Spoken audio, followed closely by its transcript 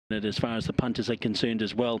As far as the punters are concerned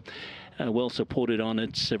as well, well supported on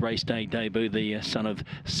its race day debut, the son of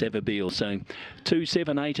Savabeel. So 2,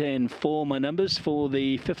 7, 8 and 4 my numbers for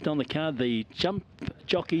the fifth on the card. The jump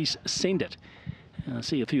jockeys send it. I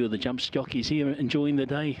see a few of the jump jockeys here enjoying the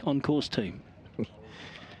day on course too.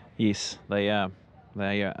 Yes, they are.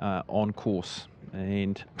 They are on course.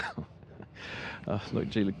 And look,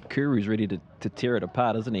 gee, Kuru's ready to tear it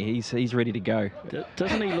apart, isn't he? He's ready to go.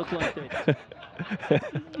 Doesn't he look like that?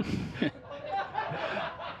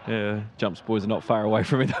 Yeah, Jumps boys are not far away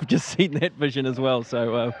from it. I've just seen that vision as well.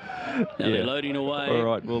 So now they're loading away. All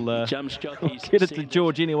right, we'll Jumps jockeys. Get it to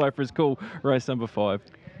George anyway for his call. Race number 5.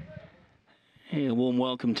 Yeah, warm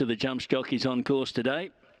welcome to the Jumps jockeys on course today.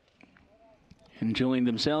 Enjoying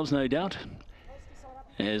themselves, no doubt.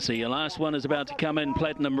 As the last one is about to come in,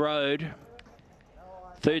 Platinum Road.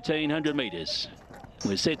 1,300 metres.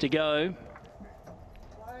 We're set to go.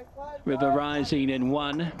 River Rising in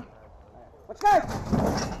 1.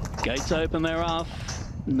 Gates open, they're off.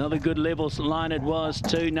 Another good level line it was.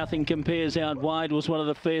 2, nothing compares out wide. Was one of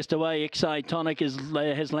the first away. Excitonic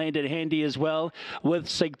has landed handy as well with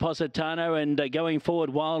Sig Positano, and going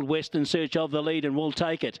forward Wild West in search of the lead and will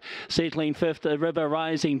take it. Settling 5th, River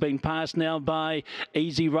Rising, being passed now by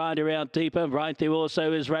Easy Rider out deeper. Right there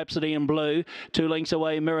also is Rhapsody in Blue. 2 lengths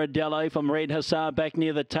away Miradello from Red Hussar back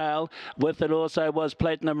near the tail. With it also was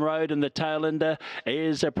Platinum Road, and the tail ender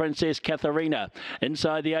is Princess Katharina.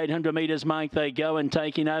 Inside the 800 metres mark they go, and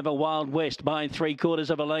taking over Wild West by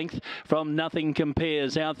 3/4 of a length from Nothing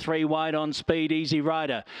Compares. Out 3 wide on speed, Easy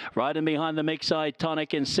Rider. Right in behind them,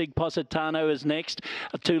 Excitonic, and Sig Positano is next.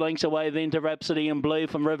 2 lengths away then to Rhapsody in Blue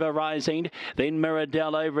from River Rising. Then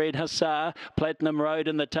Miradello, Red Hussar, Platinum Road,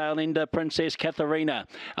 and the tail ender Princess Katharina.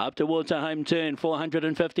 Up towards a home turn,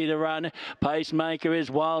 450 to run. Pacemaker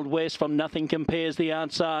is Wild West from Nothing Compares the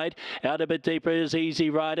outside. Out a bit deeper is Easy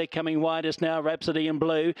Rider. Coming widest now, Rhapsody in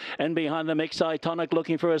Blue. And behind them, Excitonic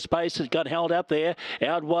looking for a space. Has got held up there.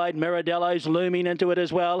 Out wide, Miradello's looming into it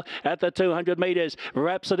as well. At the 200 metres,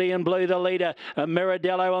 Rhapsody in Blue the leader.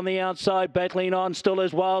 Miradello on the outside, battling on still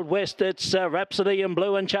as Wild West. It's Rhapsody in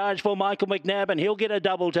Blue in charge for Michael McNabb, and he'll get a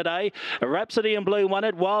double today. Rhapsody in Blue won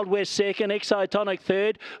it. Wild West second. Excitonic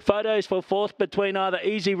third. Photos for fourth between either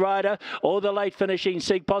Easy Rider or the late finishing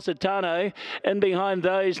Sig Positano. And behind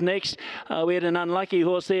those next, we had an unlucky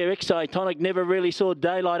horse there. Excitonic never really saw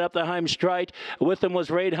daylight up the home straight. With them was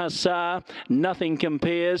Red Hussar, Nothing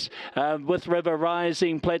Compares, with River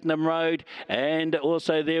Rising, Platinum Road, and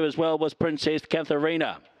also there as well was Princess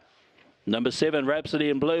Katharina. Number 7, Rhapsody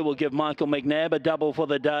in Blue, will give Michael McNabb a double for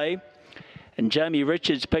the day. And Jamie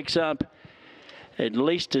Richards picks up at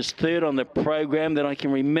least his 3rd on the program that I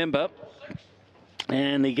can remember.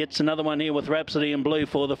 And he gets another one here with Rhapsody in Blue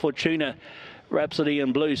for the Fortuna Rhapsody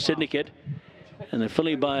in Blue Syndicate. And the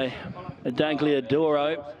filly by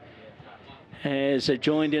Dagliadoro has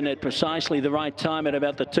joined in at precisely the right time at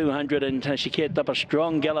about the 200, and she kept up a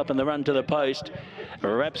strong gallop in the run to the post.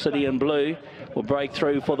 Rhapsody in Blue will break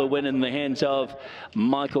through for the win in the hands of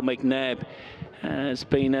Michael McNabb. It's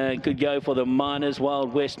been a good go for the Miners.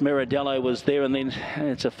 Wild West, Miradello was there, and then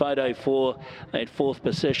it's a photo for that 4th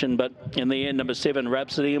position. But in the end, number 7,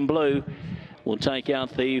 Rhapsody in Blue, will take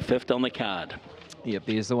out the 5th on the card. Yep,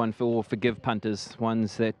 there's the one for forgive punters,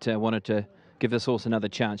 ones that wanted to give this horse another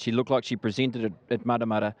chance. She looked like she presented it at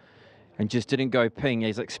Matamata and just didn't go ping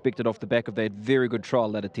as expected off the back of that very good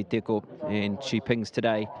trial out of Titeko, and she pings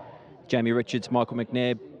today. Jamie Richards, Michael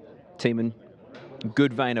McNabb, team in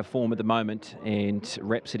good vein of form at the moment, and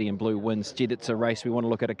Rhapsody in Blue wins. Gee, it's a race we want to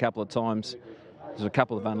look at a couple of times. There's a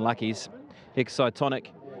couple of unluckies. Excitonic,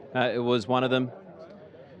 it was one of them.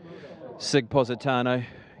 Sig Positano,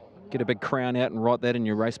 get a big crown out and write that in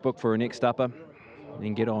your race book for a next upper,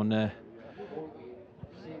 and get on the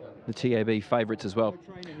TAB favourites as well.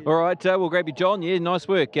 All right, we'll grab you, John. Yeah, nice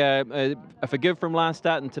work. A forgive from last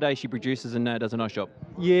start, and today she produces and does a nice job.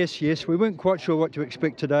 Yes. We weren't quite sure what to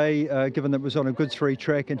expect today, given that it was on a good 3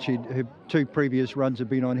 track, and her 2 previous runs have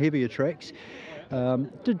been on heavier tracks.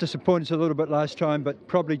 Did disappoint us a little bit last time, but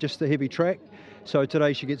probably just the heavy track. So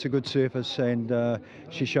today she gets a good surface, and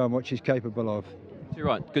she's shown what she's capable of. You're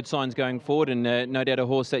right, good signs going forward, and no doubt a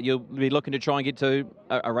horse that you'll be looking to try and get to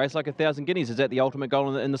a race like 1,000 guineas. Is that the ultimate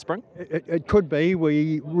goal in the spring? It could be.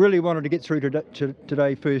 We really wanted to get through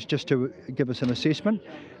today first, just to give us an assessment.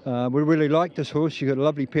 We really like this horse. She's got a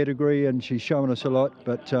lovely pedigree and she's shown us a lot,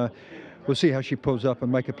 but we'll see how she pulls up and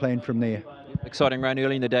make a plan from there. Exciting run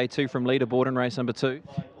early in the day too from Leaderboard in race number 2.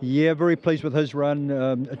 Yeah, very pleased with his run.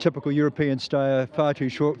 A typical European stayer, far too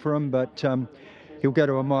short for him, but he'll go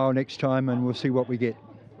to a mile next time and we'll see what we get.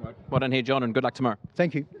 Right. Well done here, John, and good luck tomorrow.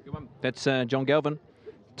 Thank you. Good one. That's John Galvin,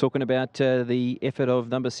 Talking about the effort of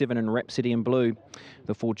number 7 in Rhapsody in Blue,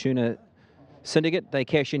 the Fortuna Syndicate. They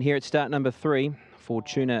cash in here at start number 3.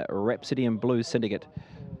 Fortuna Rhapsody in Blue Syndicate.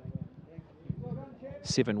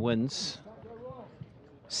 7 wins.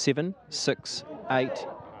 7, 6, 8,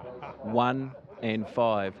 1 and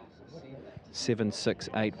 5. 7, 6,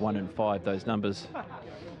 8, 1 and 5. Those numbers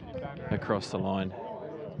across the line.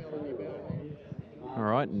 All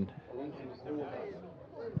right, and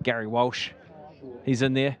Gary Walsh, he's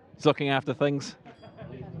in there. He's looking after things.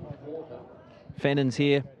 Fannon's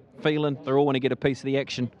here, Phelan. They all want to get a piece of the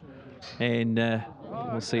action. And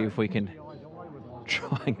we'll see if we can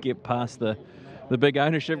try and get past the big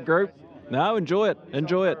ownership group. No, enjoy it.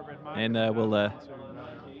 Enjoy it. And we'll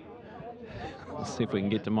see if we can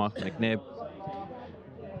get to Michael McNabb.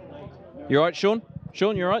 You all right, Sean?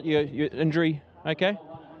 Sean, you all right? Your injury okay?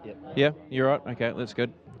 Yep. Yeah, you're right. Okay, that's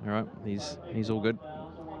good. All right, he's all good.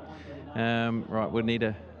 Right, we'll need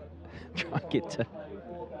to try and get to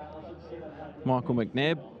Michael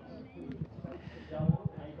McNabb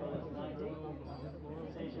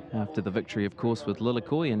after the victory, of course, with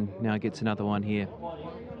Lilikoi, and now gets another one here.